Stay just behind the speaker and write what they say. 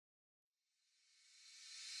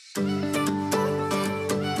There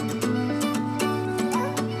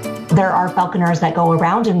are falconers that go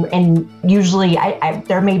around and usually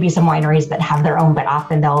there may be some wineries that have their own, but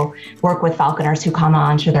often they'll work with falconers who come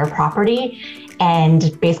onto their property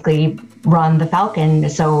and basically run the falcon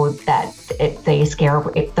so that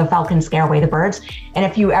the falcons scare away the birds. And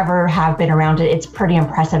if you ever have been around it, it's pretty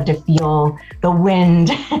impressive to feel the wind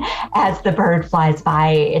as the bird flies by.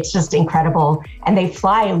 It's just incredible. And they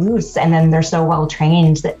fly loose, and then they're so well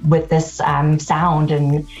trained that with this sound,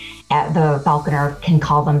 and the falconer can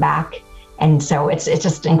call them back. And so it's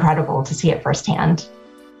just incredible to see it firsthand.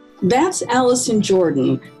 That's Allison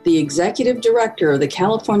Jordan, the Executive Director of the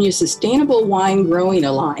California Sustainable Wine Growing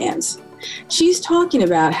Alliance. She's talking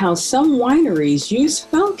about how some wineries use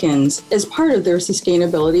falcons as part of their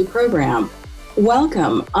sustainability program.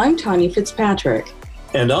 Welcome, I'm Tanya Fitzpatrick.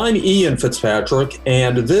 And I'm Ian Fitzpatrick,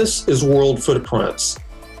 and this is World Footprints.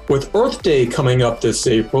 With Earth Day coming up this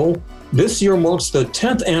April, this year marks the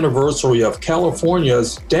 10th anniversary of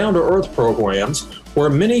California's Down to Earth programs, where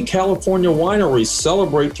many California wineries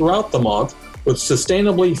celebrate throughout the month with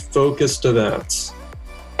sustainably focused events.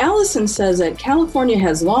 Allison says that California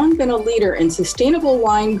has long been a leader in sustainable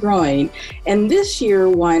wine growing, and this year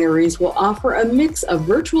wineries will offer a mix of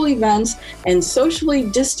virtual events and socially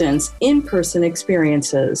distanced in-person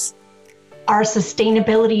experiences. Our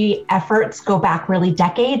sustainability efforts go back really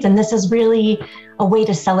decades, and this is really a way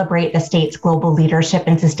to celebrate the state's global leadership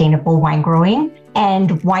in sustainable wine growing. And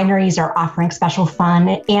wineries are offering special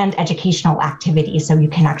fun and educational activities so you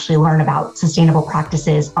can actually learn about sustainable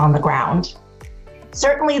practices on the ground.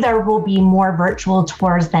 Certainly there will be more virtual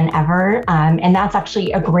tours than ever, and that's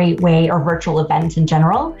actually a great way, or virtual events in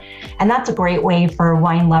general, and that's a great way for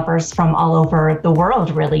wine lovers from all over the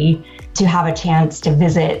world really to have a chance to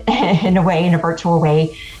visit in a virtual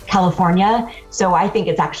way, California. So I think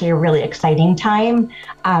it's actually a really exciting time,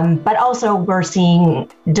 but also we're seeing,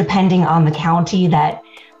 depending on the county, that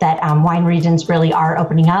wine regions really are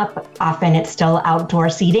opening up. Often it's still outdoor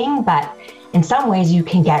seating, but in some ways you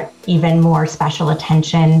can get even more special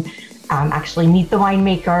attention, actually meet the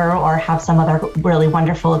winemaker or have some other really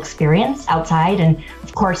wonderful experience outside. And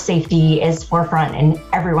of course, safety is forefront in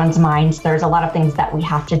everyone's minds. There's a lot of things that we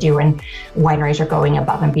have to do, and wineries are going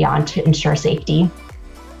above and beyond to ensure safety.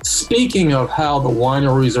 Speaking of how the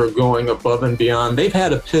wineries are going above and beyond, they've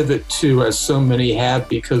had a pivot too, as so many have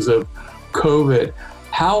because of COVID.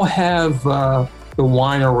 How have the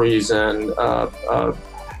wineries and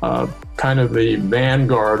kind of the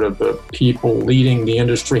vanguard of the people leading the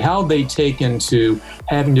industry, how they taken to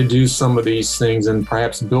having to do some of these things and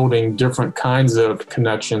perhaps building different kinds of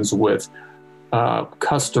connections with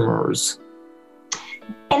customers?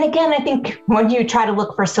 And again, I think when you try to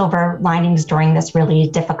look for silver linings during this really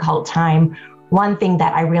difficult time, one thing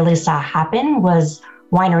that I really saw happen was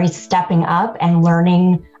wineries stepping up and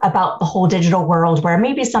learning about the whole digital world, where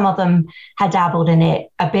maybe some of them had dabbled in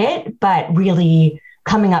it a bit, but really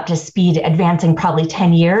coming up to speed, advancing probably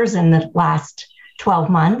 10 years in the last 12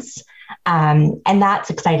 months. And that's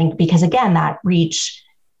exciting because, again, that reach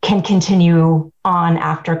can continue on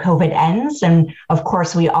after COVID ends. And of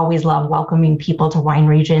course, we always love welcoming people to wine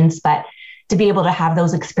regions, but to be able to have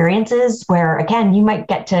those experiences where, again, you might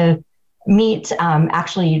get to meet,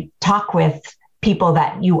 actually talk with people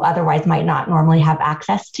that you otherwise might not normally have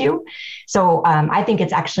access to. So I think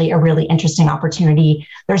it's actually a really interesting opportunity.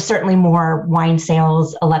 There's certainly more wine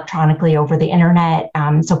sales electronically over the internet.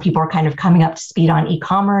 So people are kind of coming up to speed on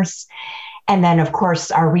e-commerce. And then, of course,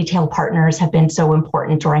 our retail partners have been so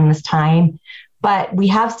important during this time. But we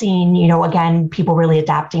have seen, again, people really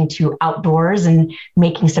adapting to outdoors and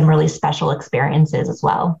making some really special experiences as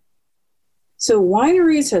well. So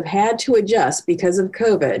wineries have had to adjust because of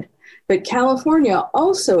COVID. But California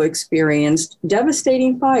also experienced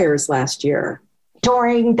devastating fires last year.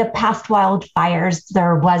 During the past wildfires,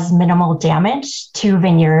 there was minimal damage to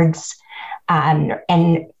vineyards, and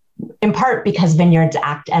in part because vineyards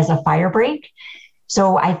act as a fire break.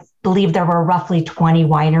 So I believe there were roughly 20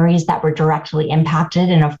 wineries that were directly impacted.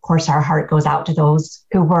 And of course, our heart goes out to those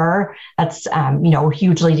who were. That's, a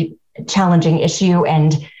hugely challenging issue.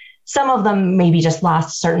 And some of them maybe just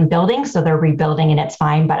lost certain buildings, so they're rebuilding and it's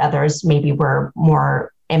fine, but others maybe were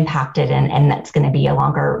more impacted and that's going to be a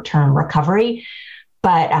longer term recovery.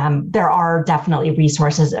 But there are definitely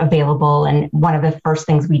resources available. And one of the first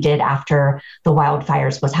things we did after the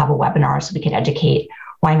wildfires was have a webinar so we could educate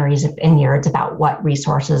wineries and vineyards about what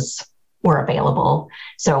resources were available.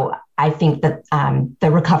 So I think that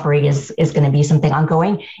the recovery is going to be something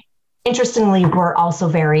ongoing. Interestingly, we're also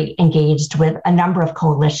very engaged with a number of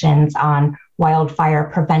coalitions on wildfire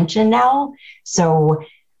prevention now. So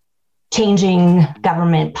changing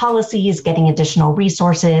government policies, getting additional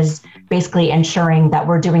resources, basically ensuring that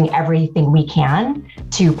we're doing everything we can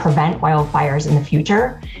to prevent wildfires in the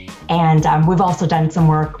future. And we've also done some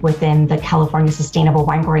work within the California Sustainable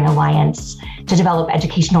Wine Growing Alliance to develop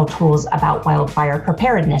educational tools about wildfire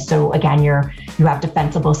preparedness. So again, you have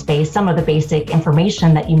defensible space, some of the basic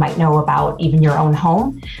information that you might know about even your own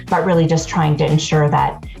home, but really just trying to ensure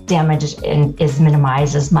that damage is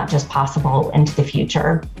minimized as much as possible into the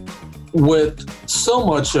future. With so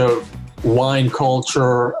much of wine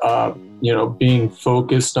culture, being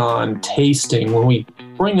focused on tasting, when we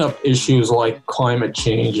bring up issues like climate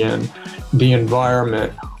change and the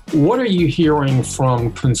environment, what are you hearing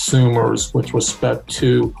from consumers with respect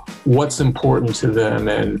to what's important to them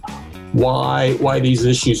and why these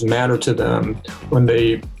issues matter to them when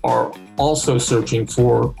they are also searching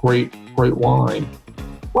for great wine?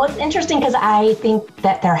 Well, it's interesting because I think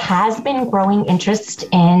that there has been growing interest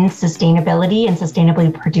in sustainability and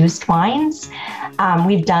sustainably produced wines.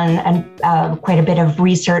 We've done quite a bit of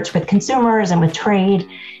research with consumers and with trade,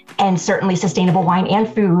 and certainly sustainable wine and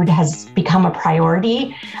food has become a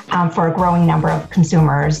priority for a growing number of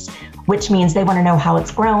consumers, which means they want to know how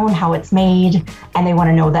it's grown, how it's made, and they want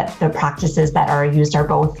to know that the practices that are used are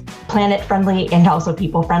both planet-friendly and also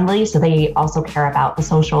people-friendly. So they also care about the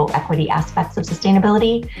social equity aspects of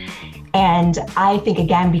sustainability. And I think,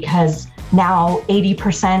 again, because now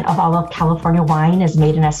 80% of all of California wine is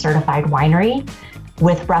made in a certified winery,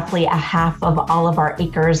 with roughly a half of all of our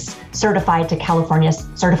acres certified California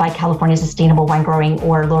Sustainable Wine Growing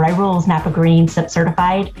or Lodi Rules, Napa Green, SIP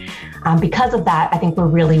certified. Because of that, I think we're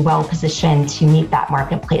really well positioned to meet that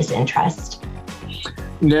marketplace interest.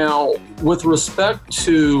 Now, with respect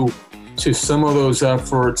to some of those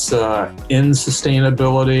efforts in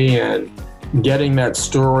sustainability and getting that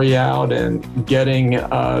story out and getting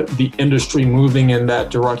the industry moving in that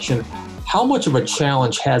direction, how much of a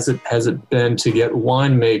challenge has it been to get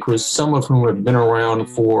winemakers, some of whom have been around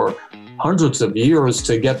for hundreds of years,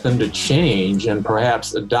 to get them to change and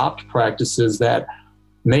perhaps adopt practices that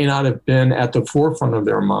may not have been at the forefront of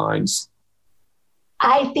their minds?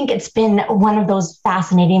 I think it's been one of those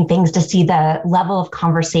fascinating things to see the level of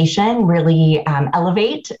conversation really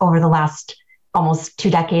elevate over the last almost 2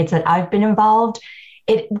 decades that I've been involved.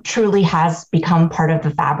 It truly has become part of the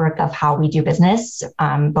fabric of how we do business,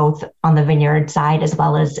 both on the vineyard side as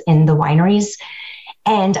well as in the wineries.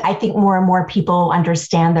 And I think more and more people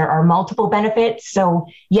understand there are multiple benefits. So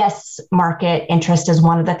yes, market interest is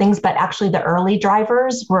one of the things, but actually the early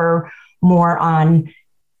drivers were more on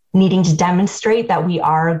needing to demonstrate that we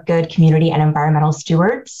are good community and environmental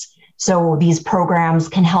stewards. So these programs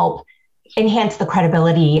can help enhance the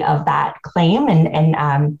credibility of that claim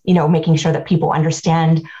and making sure that people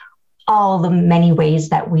understand all the many ways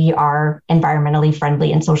that we are environmentally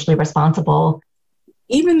friendly and socially responsible.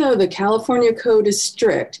 Even though the California Code is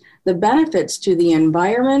strict, the benefits to the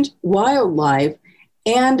environment, wildlife,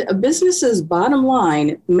 and a business's bottom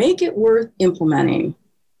line make it worth implementing.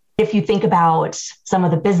 If you think about some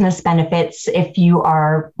of the business benefits, if you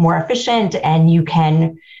are more efficient and you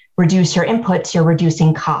can reduce your inputs, you're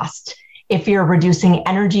reducing cost. If you're reducing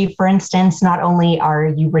energy, for instance, not only are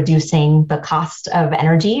you reducing the cost of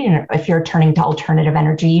energy, and if you're turning to alternative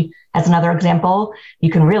energy, as another example, you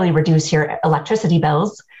can really reduce your electricity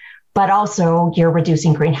bills, but also you're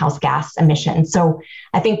reducing greenhouse gas emissions. So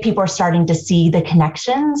I think people are starting to see the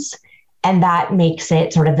connections, and that makes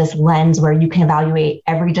it sort of this lens where you can evaluate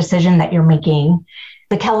every decision that you're making.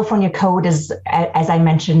 The California Code is, as I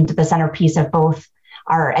mentioned, the centerpiece of both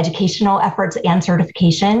our educational efforts and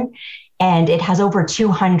certification. And it has over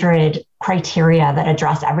 200 criteria that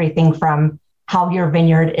address everything from how your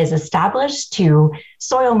vineyard is established to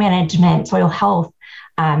soil management, soil health,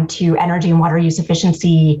 to energy and water use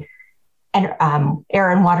efficiency, and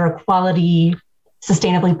air and water quality,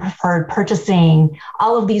 sustainably preferred purchasing,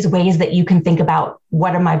 all of these ways that you can think about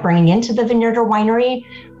what am I bringing into the vineyard or winery?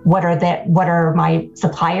 What are my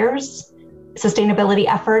suppliers? Sustainability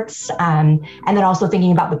efforts, and then also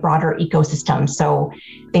thinking about the broader ecosystem. So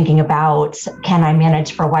thinking about, can I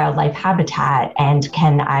manage for wildlife habitat, and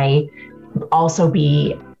can I also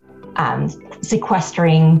be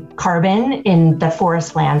sequestering carbon in the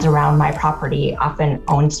forest lands around my property, often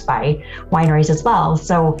owned by wineries as well.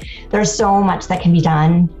 So there's so much that can be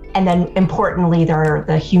done. And then importantly, there are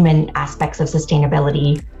the human aspects of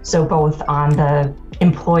sustainability. So both on the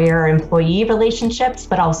employer-employee relationships,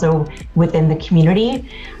 but also within the community.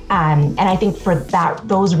 And I think for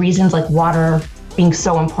those reasons, like water being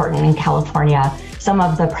so important in California, some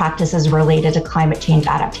of the practices related to climate change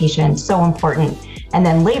adaptation, so important And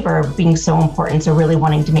then labor being so important. So really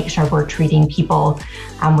wanting to make sure we're treating people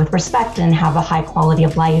with respect and have a high quality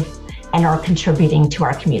of life and are contributing to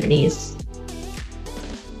our communities.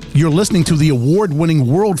 You're listening to the award-winning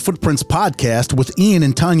World Footprints podcast with Ian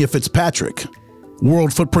and Tanya Fitzpatrick.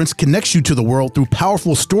 World Footprints connects you to the world through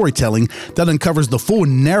powerful storytelling that uncovers the full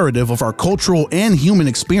narrative of our cultural and human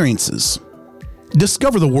experiences.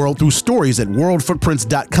 Discover the world through stories at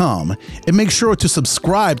worldfootprints.com and make sure to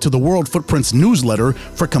subscribe to the World Footprints newsletter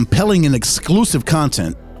for compelling and exclusive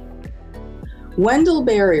content. Wendell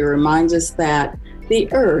Berry reminds us that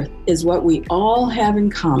the earth is what we all have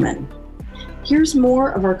in common. Here's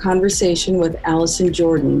more of our conversation with Allison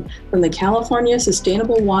Jordan from the California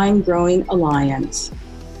Sustainable Wine Growing Alliance.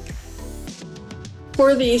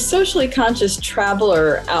 For the socially conscious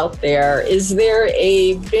traveler out there, is there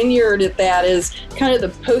a vineyard that is kind of the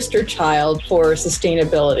poster child for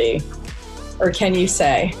sustainability? Or can you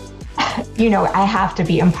say? I have to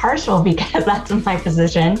be impartial because that's my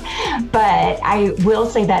position. But I will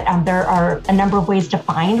say that there are a number of ways to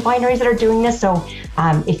find wineries that are doing this. So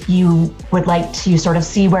if you would like to sort of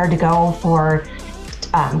see where to go for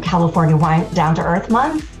California Wine Down to Earth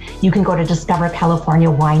Month, you can go to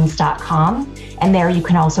discovercaliforniawines.com. And there you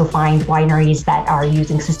can also find wineries that are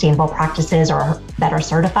using sustainable practices or that are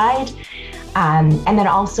certified. And then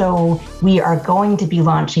also we are going to be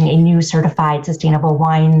launching a new certified sustainable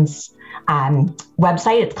wines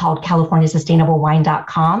website. It's called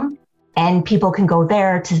californiasustainablewine.com. And people can go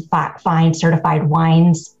there to find certified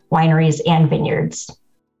wines, wineries, and vineyards.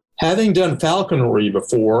 Having done falconry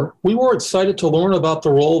before, we were excited to learn about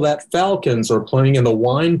the role that falcons are playing in the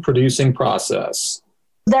wine producing process.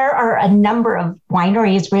 There are a number of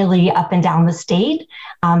wineries really up and down the state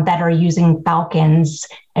that are using falcons.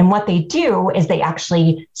 And what they do is they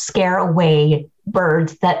actually scare away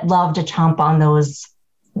birds that love to chomp on those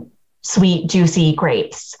sweet, juicy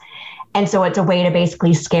grapes. And so it's a way to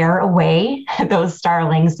basically scare away those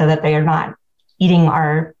starlings so that they are not eating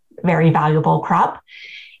our very valuable crop.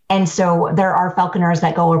 And so there are falconers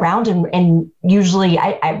that go around and usually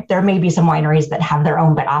there may be some wineries that have their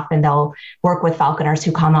own, but often they'll work with falconers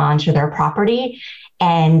who come onto their property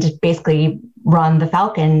and basically run the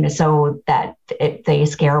falcon so that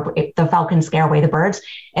the falcons scare away the birds.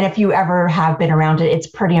 And if you ever have been around it, it's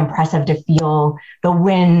pretty impressive to feel the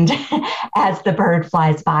wind as the bird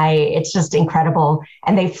flies by. It's just incredible.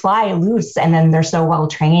 And they fly loose and then they're so well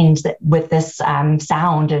trained with this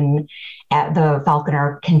sound, and the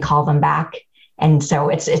falconer can call them back. And so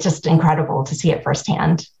it's just incredible to see it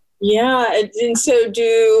firsthand. Yeah. And so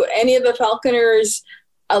do any of the falconers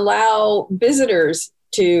allow visitors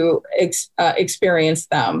to experience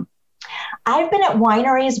them? I've been at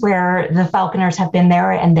wineries where the falconers have been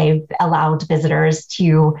there and they've allowed visitors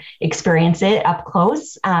to experience it up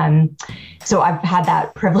close. So I've had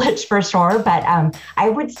that privilege for sure, but I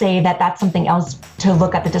would say that that's something else to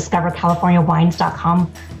look at the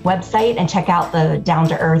discovercaliforniawines.com website and check out the Down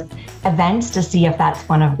to Earth events to see if that's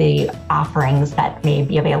one of the offerings that may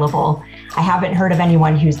be available. I haven't heard of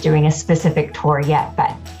anyone who's doing a specific tour yet,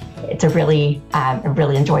 but it's a really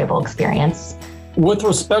enjoyable experience. With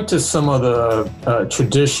respect to some of the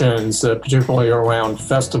traditions, particularly around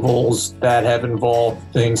festivals that have involved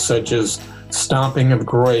things such as stomping of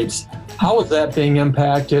grapes, how is that being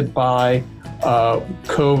impacted by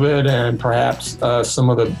COVID and perhaps some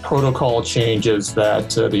of the protocol changes that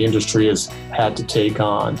the industry has had to take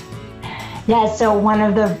on? Yeah, so one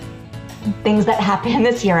of the things that happened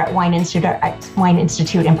this year at Wine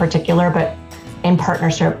Institute in particular, but in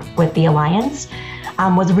partnership with the Alliance,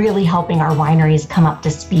 was really helping our wineries come up to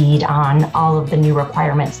speed on all of the new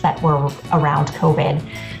requirements that were around COVID.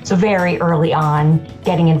 So very early on,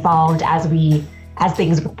 getting involved as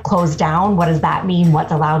things closed down, what does that mean?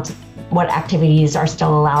 What's allowed, what activities are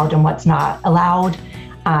still allowed and what's not allowed?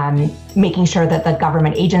 Making sure that the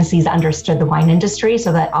government agencies understood the wine industry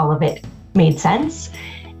so that all of it made sense.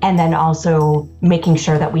 And then also making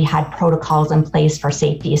sure that we had protocols in place for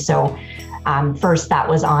safety. So first that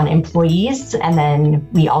was on employees, and then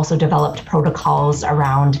we also developed protocols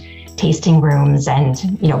around tasting rooms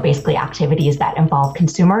and, basically activities that involve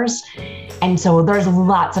consumers. And so there's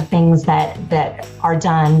lots of things that are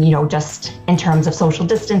done, just in terms of social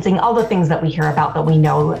distancing, all the things that we hear about that we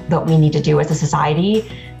know that we need to do as a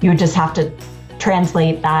society. You just have to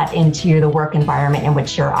translate that into the work environment in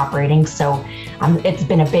which you're operating. So it's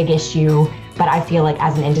been a big issue, but I feel like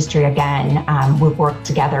as an industry, again, we've worked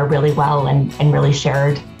together really well and really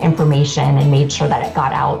shared information and made sure that it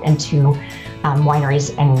got out into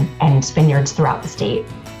wineries and vineyards throughout the state.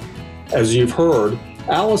 As you've heard,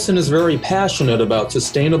 Allison is very passionate about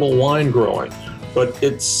sustainable wine growing. but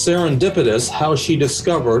it's serendipitous how she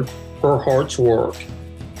discovered her heart's work.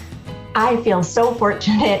 I feel so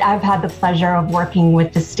fortunate. I've had the pleasure of working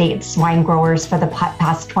with the state's wine growers for the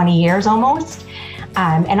past 20 years almost.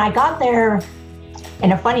 And I got there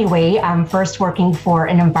in a funny way, first working for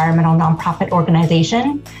an environmental nonprofit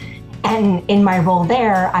organization. And in my role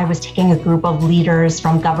there, I was taking a group of leaders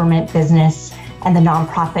from government, business, and the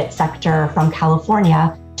nonprofit sector from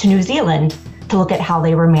California to New Zealand to look at how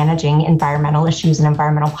they were managing environmental issues and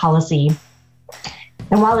environmental policy.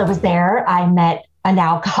 And while I was there, I met a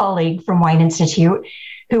now colleague from Wine Institute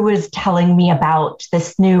who was telling me about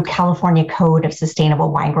this new California Code of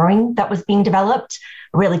Sustainable Wine Growing that was being developed,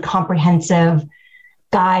 a really comprehensive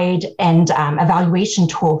guide and evaluation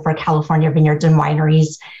tool for California vineyards and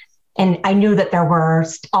wineries. And I knew that there were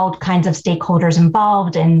all kinds of stakeholders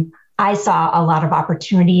involved, and I saw a lot of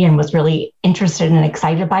opportunity and was really interested and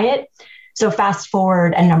excited by it. So fast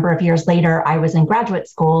forward a number of years later, I was in graduate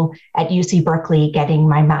school at UC Berkeley getting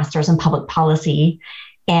my master's in public policy.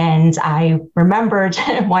 And I remembered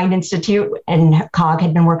Wine Institute and COG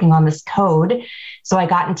had been working on this code. So I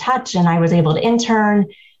got in touch and I was able to intern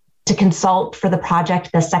to consult for the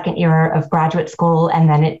project the second year of graduate school. And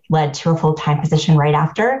then it led to a full-time position right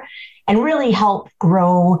after, and really help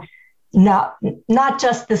grow not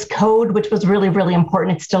just this code, which was really, really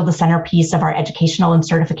important. It's still the centerpiece of our educational and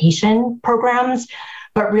certification programs,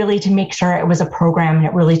 but really to make sure it was a program and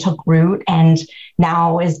it really took root and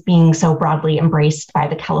now is being so broadly embraced by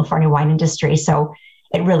the California wine industry. So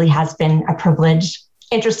it really has been a privilege.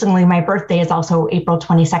 Interestingly, my birthday is also April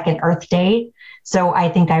 22nd, Earth Day. So I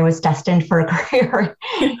think I was destined for a career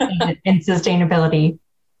in sustainability.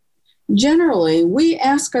 Generally, we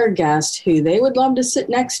ask our guests who they would love to sit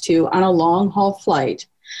next to on a long-haul flight.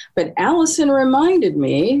 But Allison reminded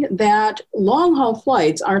me that long-haul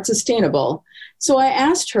flights aren't sustainable. So I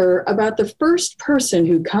asked her about the first person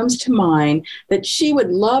who comes to mind that she would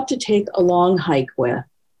love to take a long hike with.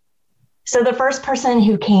 So the first person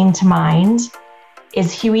who came to mind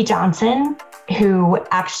is Huey Johnson, who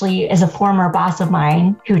actually is a former boss of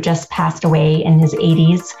mine who just passed away in his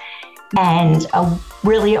 80s. And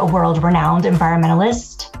really a world-renowned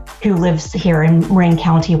environmentalist who lives here in Marin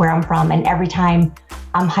County, where I'm from. And every time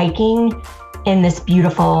I'm hiking in this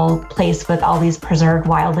beautiful place with all these preserved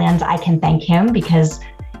wildlands, I can thank him because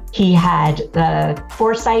he had the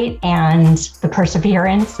foresight and the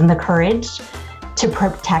perseverance and the courage to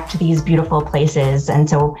protect these beautiful places. And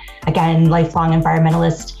so, again, lifelong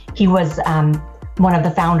environmentalist. He was one of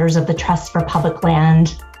the founders of the Trust for Public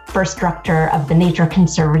Land, first director of the Nature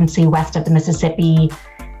Conservancy west of the Mississippi,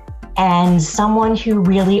 and someone who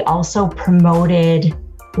really also promoted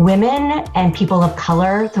women and people of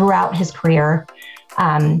color throughout his career.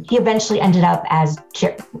 He eventually ended up as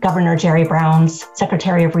Governor Jerry Brown's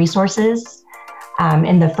Secretary of Resources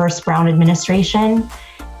in the first Brown administration.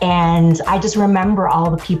 And I just remember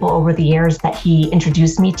all the people over the years that he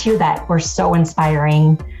introduced me to that were so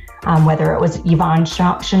inspiring, whether it was Yvonne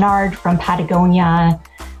Chouinard from Patagonia,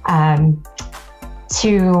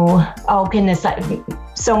 to, oh goodness,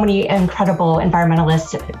 so many incredible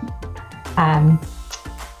environmentalists,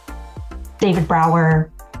 David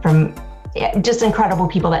Brower, from just incredible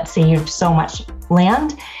people that saved so much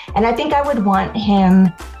land. And I think I would want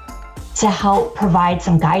him to help provide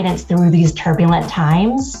some guidance through these turbulent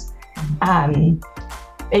times.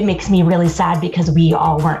 It makes me really sad because we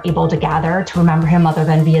all weren't able to gather to remember him other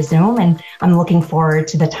than via Zoom. And I'm looking forward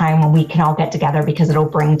to the time when we can all get together because it'll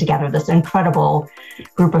bring together this incredible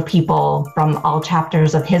group of people from all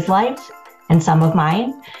chapters of his life and some of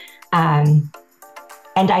mine. And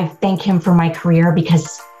I thank him for my career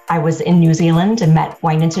because I was in New Zealand and met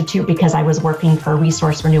Wine Institute because I was working for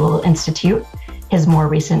Resource Renewal Institute, his more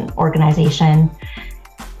recent organization.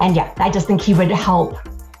 And yeah, I just think he would help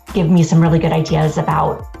give me some really good ideas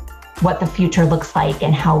about what the future looks like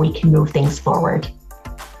and how we can move things forward.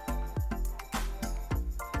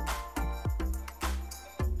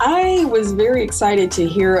 I was very excited to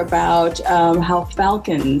hear about how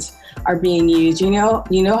falcons are being used. You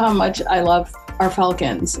know how much I love our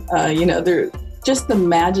falcons. They're just the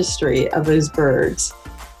majesty of those birds.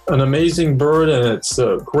 An amazing bird, and it's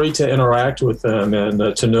great to interact with them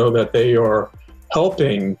and to know that they are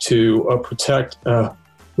helping to protect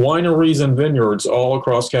wineries and vineyards all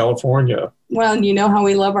across California. Well, and you know how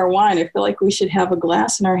we love our wine. I feel like we should have a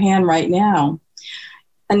glass in our hand right now.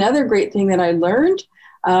 Another great thing that I learned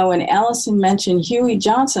when Allison mentioned Huey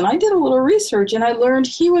Johnson, I did a little research and I learned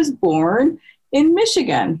he was born in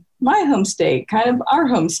Michigan, my home state, kind of our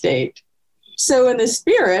home state. So in the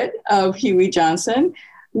spirit of Huey Johnson,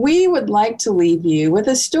 We would like to leave you with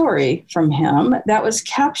a story from him that was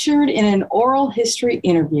captured in an oral history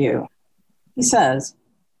interview. He says,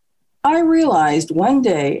 I realized one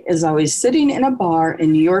day as I was sitting in a bar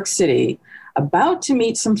in New York City, about to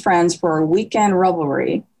meet some friends for a weekend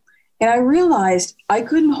revelry, and I realized I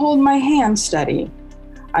couldn't hold my hand steady.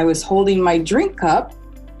 I was holding my drink cup.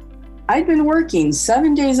 I'd been working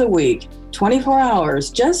 7 days a week, 24 hours,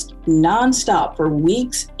 just nonstop for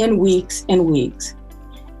weeks and weeks and weeks.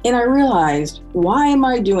 And I realized, why am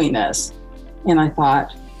I doing this? And I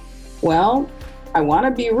thought, well, I want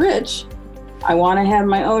to be rich. I want to have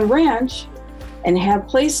my own ranch and have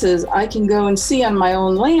places I can go and see on my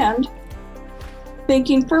own land.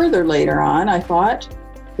 Thinking further later on, I thought,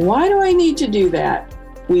 why do I need to do that?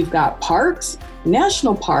 We've got parks,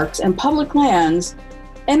 national parks, and public lands,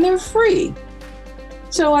 and they're free.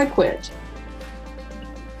 So I quit.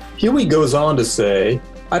 Huey goes on to say,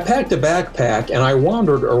 I packed a backpack and I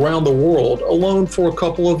wandered around the world alone for a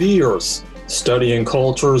couple of years, studying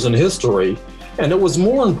cultures and history, and it was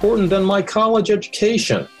more important than my college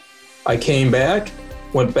education. I came back,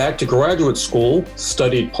 went back to graduate school,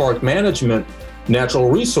 studied park management, natural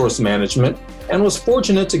resource management, and was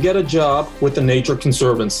fortunate to get a job with the Nature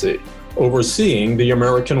Conservancy, overseeing the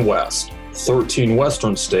American West, 13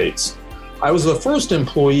 Western states. I was the first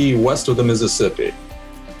employee west of the Mississippi.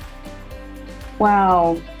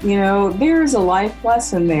 Wow, there's a life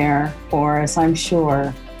lesson there for us, I'm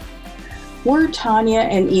sure. We're Tanya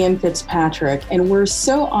and Ian Fitzpatrick, and we're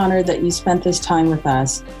so honored that you spent this time with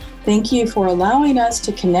us. Thank you for allowing us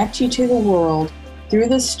to connect you to the world through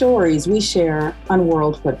the stories we share on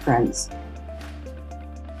World Footprints.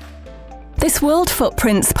 This World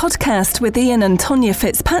Footprints podcast with Ian and Tanya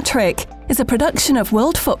Fitzpatrick is a production of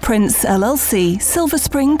World Footprints LLC, Silver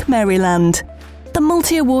Spring, Maryland. The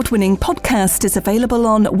multi-award-winning podcast is available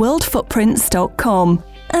on worldfootprints.com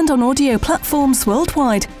and on audio platforms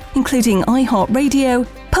worldwide, including iHeartRadio,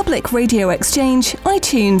 Public Radio Exchange,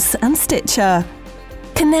 iTunes, and Stitcher.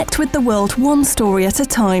 Connect with the world one story at a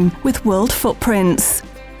time with World Footprints.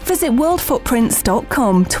 Visit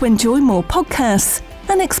worldfootprints.com to enjoy more podcasts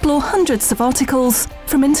and explore hundreds of articles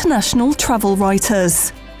from international travel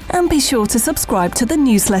writers. And be sure to subscribe to the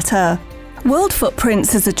newsletter. World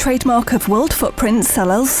Footprints is a trademark of World Footprints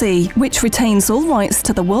LLC, which retains all rights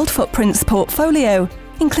to the World Footprints portfolio,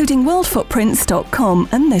 including worldfootprints.com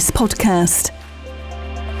and this podcast.